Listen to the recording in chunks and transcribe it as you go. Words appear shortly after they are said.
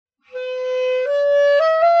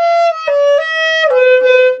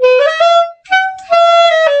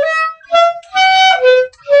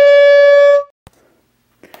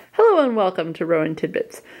welcome to Rowing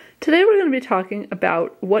Tidbits. Today we're going to be talking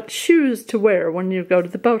about what shoes to wear when you go to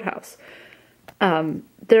the boathouse.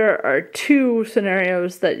 There are two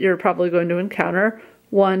scenarios that you're probably going to encounter.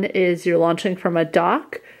 One is you're launching from a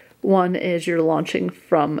dock. One is you're launching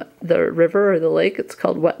from the river or the lake. It's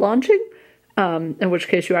called wet launching, in which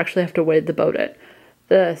case you actually have to wade the boat in.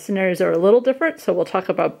 The scenarios are a little different, so we'll talk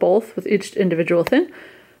about both with each individual thing.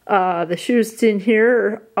 The shoes seen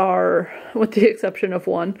here are, with the exception of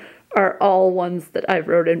one, are all ones that I've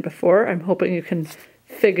rode in before. I'm hoping you can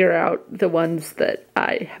figure out the ones that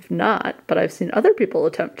I have not, but I've seen other people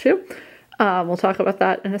attempt to. We'll talk about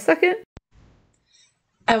that in a second.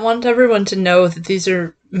 I want everyone to know that these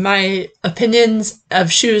are my opinions of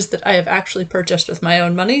shoes that I have actually purchased with my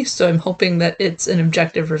own money, so I'm hoping that it's an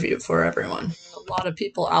objective review for everyone. A lot of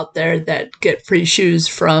people out there that get free shoes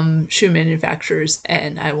from shoe manufacturers,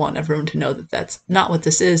 and I want everyone to know that that's not what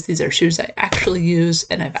this is. These are shoes I actually use,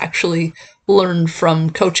 and I've actually learned from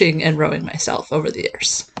coaching and rowing myself over the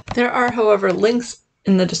years. There are, however, links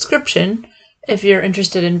in the description if you're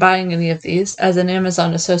interested in buying any of these. As an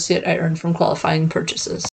Amazon associate, I earn from qualifying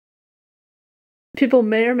purchases. People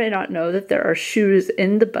may or may not know that there are shoes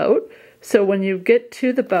in the boat. So when you get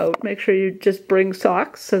to the boat, make sure you just bring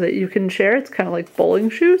socks so that you can share. It's kind of like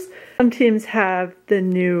bowling shoes. Some teams have the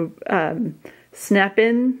new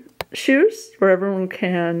snap-in shoes where everyone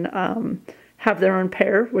can have their own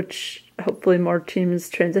pair, which hopefully more teams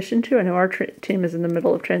transition to. I know our team is in the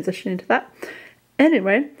middle of transitioning to that.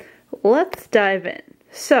 Anyway, let's dive in.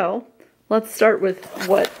 So let's start with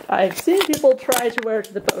what I've seen people try to wear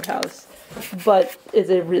to the boathouse, but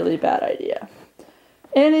is a really bad idea.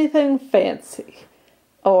 Anything fancy,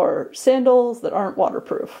 or sandals that aren't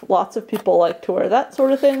waterproof. Lots of people like to wear that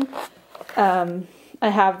sort of thing. I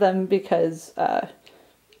have them because I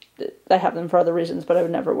have them for other reasons, but I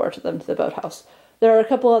would never wear them to the boathouse. There are a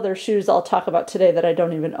couple other shoes I'll talk about today that I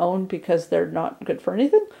don't even own because they're not good for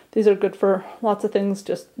anything. These are good for lots of things,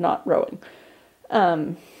 just not rowing.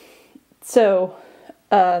 Another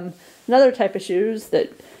type of shoes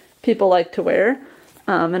that people like to wear,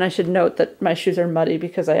 and I should note that my shoes are muddy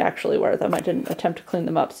because I actually wear them. I didn't attempt to clean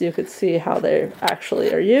them up so you could see how they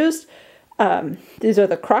actually are used. These are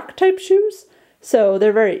the croc type shoes, so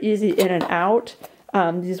they're very easy in and out.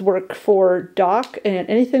 These work for dock and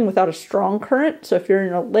anything without a strong current. So if you're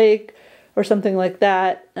in a lake or something like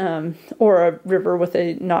that, or a river with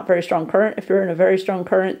a not very strong current, if you're in a very strong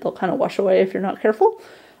current, they'll kind of wash away if you're not careful.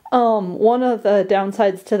 One of the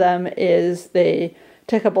downsides to them is they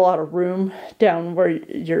take up a lot of room down where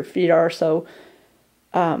your feet are, so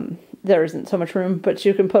there isn't so much room, but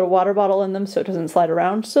you can put a water bottle in them so it doesn't slide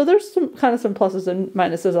around. So there's some pluses and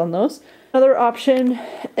minuses on those. Another option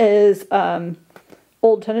is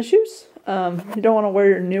old tennis shoes. You don't want to wear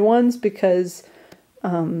your new ones because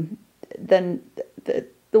then the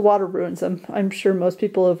water ruins them. I'm sure most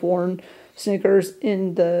people have worn sneakers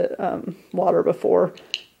in the water before.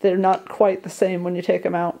 They're not quite the same when you take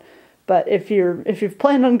them out. But if you've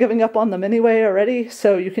planned on giving up on them anyway already,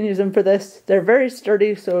 so you can use them for this. They're very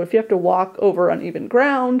sturdy, so if you have to walk over uneven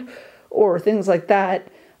ground or things like that,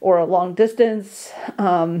 or a long distance,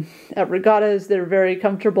 at regattas, they're very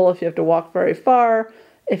comfortable if you have to walk very far.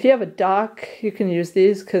 If you have a dock, you can use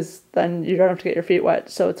these because then you don't have to get your feet wet,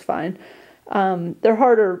 so it's fine. They're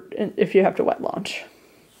harder if you have to wet launch.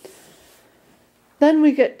 Then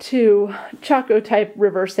we get to Chaco type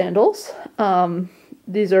river sandals.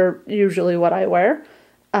 These are usually what I wear.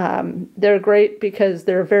 They're great because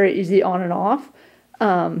they're very easy on and off.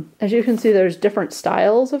 As you can see, there's different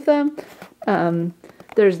styles of them.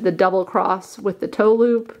 There's the double cross with the toe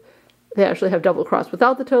loop. They actually have double cross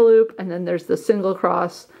without the toe loop, and then there's the single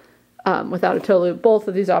cross without a toe loop. Both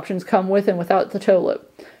of these options come with and without the toe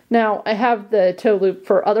loop. Now, I have the toe loop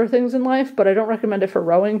for other things in life, but I don't recommend it for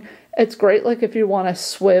rowing. It's great like if you want to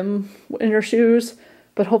swim in your shoes,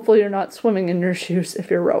 but hopefully you're not swimming in your shoes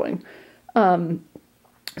if you're rowing.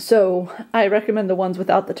 So I recommend the ones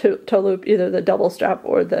without the toe loop, either the double strap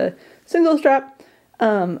or the single strap.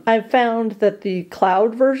 I've found that the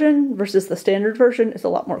cloud version versus the standard version is a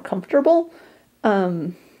lot more comfortable.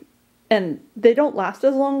 And they don't last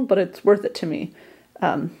as long, but it's worth it to me.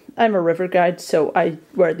 I'm a river guide, so I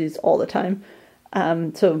wear these all the time.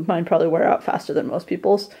 So mine probably wear out faster than most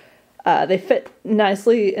people's. They fit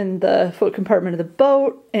nicely in the foot compartment of the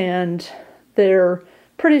boat, and they're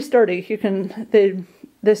pretty sturdy.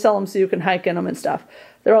 They sell them so you can hike in them and stuff.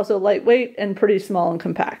 They're also lightweight and pretty small and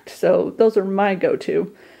compact. So those are my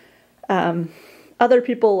go-to. Other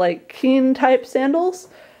people like Keen type sandals.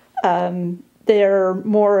 They're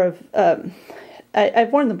more of,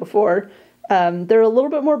 I've worn them before. They're a little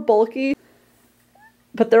bit more bulky,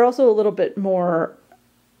 but they're also a little bit more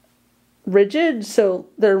rigid, so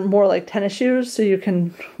they're more like tennis shoes, so you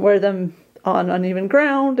can wear them on uneven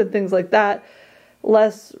ground and things like that.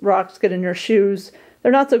 Less rocks get in your shoes.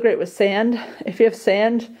 They're not so great with sand. If you have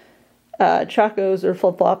sand, Chacos or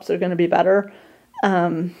flip-flops are going to be better.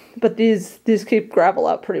 But these keep gravel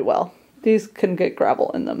out pretty well. These can get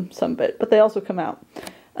gravel in them some bit, but they also come out.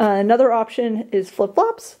 Another option is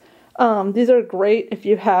flip-flops. These are great if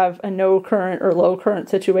you have a no current or low current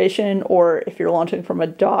situation, or if you're launching from a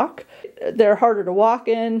dock. They're harder to walk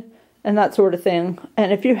in and that sort of thing.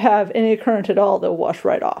 And if you have any current at all, they'll wash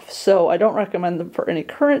right off. So I don't recommend them for any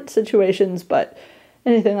current situations, but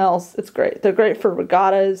anything else, it's great. They're great for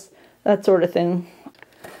regattas, that sort of thing.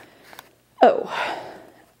 All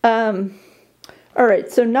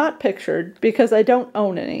right, so not pictured, because I don't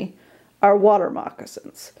own any, are water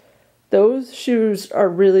moccasins. Those shoes are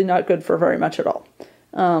really not good for very much at all.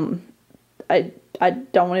 I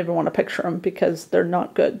don't even want to picture them because they're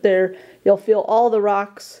not good. You'll feel all the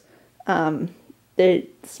rocks. They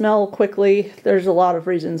smell quickly. There's a lot of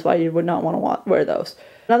reasons why you would not want to wear those.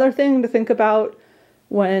 Another thing to think about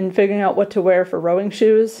when figuring out what to wear for rowing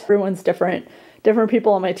shoes, everyone's different. Different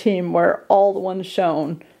people on my team wear all the ones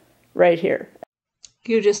shown right here.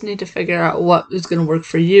 You just need to figure out what is going to work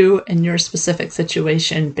for you and your specific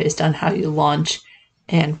situation based on how you launch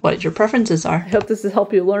and what your preferences are. I hope this has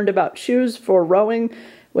helped you learn about shoes for rowing,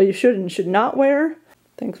 what you should and should not wear.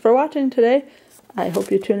 Thanks for watching today. I hope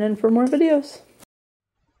you tune in for more videos.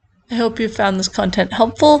 I hope you found this content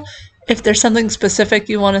helpful. If there's something specific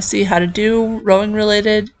you want to see how to do rowing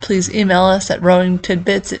related, please email us at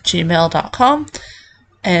rowingtidbits@gmail.com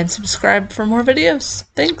and subscribe for more videos.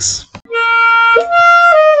 Thanks.